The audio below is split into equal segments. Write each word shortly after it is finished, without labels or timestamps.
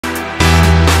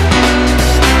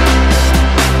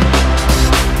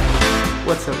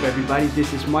What's up everybody,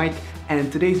 this is Mike,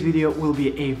 and today's video will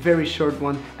be a very short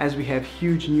one as we have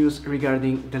huge news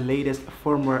regarding the latest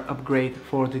firmware upgrade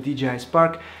for the DJI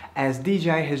Spark, as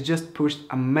DJI has just pushed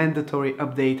a mandatory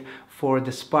update for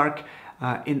the Spark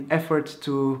in effort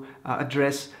to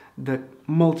address the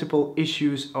multiple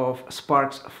issues of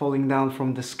sparks falling down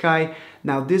from the sky.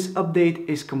 Now this update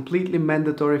is completely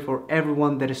mandatory for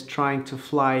everyone that is trying to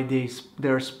fly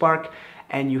their Spark,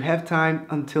 and you have time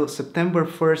until September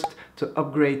 1st to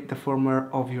upgrade the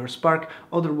firmware of your Spark,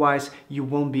 otherwise you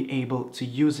won't be able to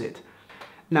use it.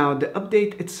 Now the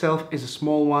update itself is a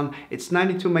small one, it's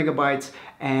 92 megabytes,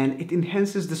 and it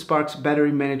enhances the Spark's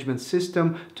battery management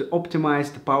system to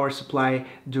optimize the power supply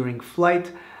during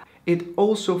flight. It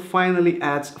also finally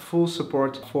adds full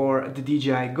support for the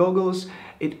DJI goggles.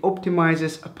 It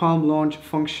optimizes a palm launch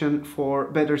function for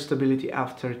better stability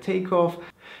after takeoff,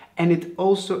 and it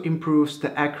also improves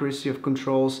the accuracy of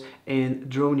controls in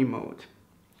drone mode.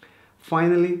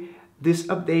 Finally, this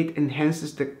update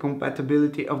enhances the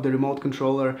compatibility of the remote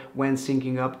controller when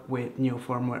syncing up with new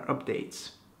firmware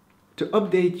updates. To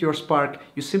update your Spark,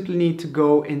 you simply need to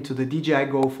go into the DJI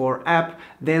Go 4 app,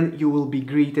 then you will be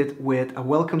greeted with a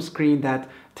welcome screen that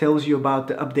tells you about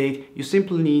the update. You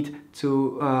simply need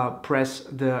to press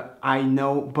the I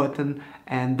know button,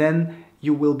 and then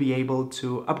you will be able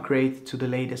to upgrade to the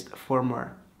latest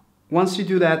firmware. Once you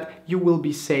do that, you will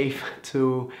be safe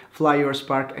to fly your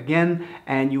Spark again,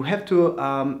 and you have to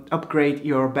upgrade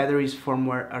your batteries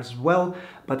firmware as well.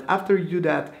 But after you do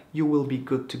that, you will be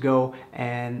good to go,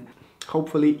 and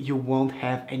hopefully you won't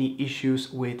have any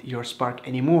issues with your Spark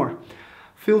anymore.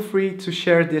 Feel free to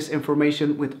share this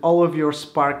information with all of your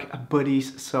Spark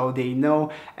buddies so they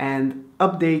know, and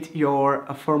update your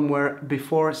firmware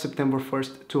before September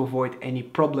 1st to avoid any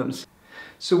problems.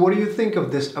 So what do you think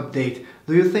of this update?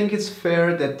 Do you think it's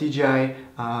fair that DJI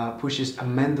pushes a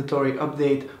mandatory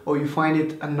update, or you find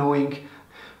it annoying?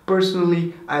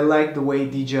 Personally, I like the way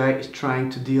DJI is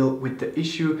trying to deal with the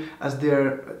issue, as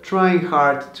they're trying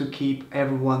hard to keep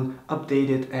everyone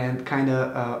updated and kind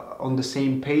of on the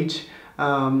same page.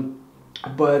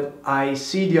 But I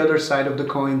see the other side of the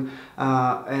coin,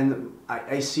 and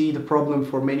I see the problem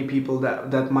for many people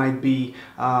that might be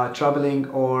traveling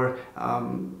or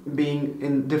being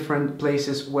in different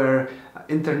places where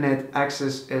internet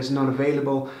access is not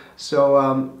available.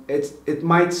 So it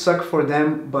might suck for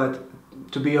them, but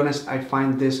to be honest, I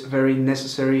find this very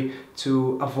necessary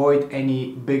to avoid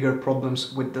any bigger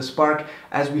problems with the Spark,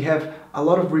 as we have a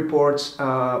lot of reports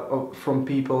from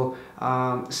people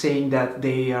saying that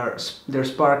their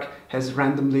Spark has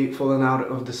randomly fallen out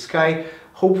of the sky.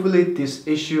 Hopefully this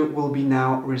issue will be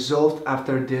now resolved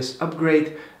after this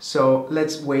upgrade, so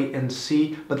let's wait and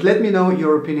see. But let me know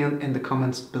your opinion in the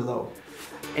comments below.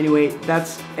 Anyway,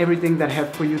 that's everything that I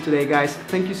have for you today, guys.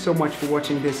 Thank you so much for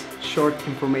watching this short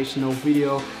informational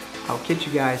video. I'll catch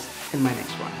you guys in my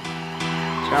next one.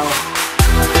 Ciao!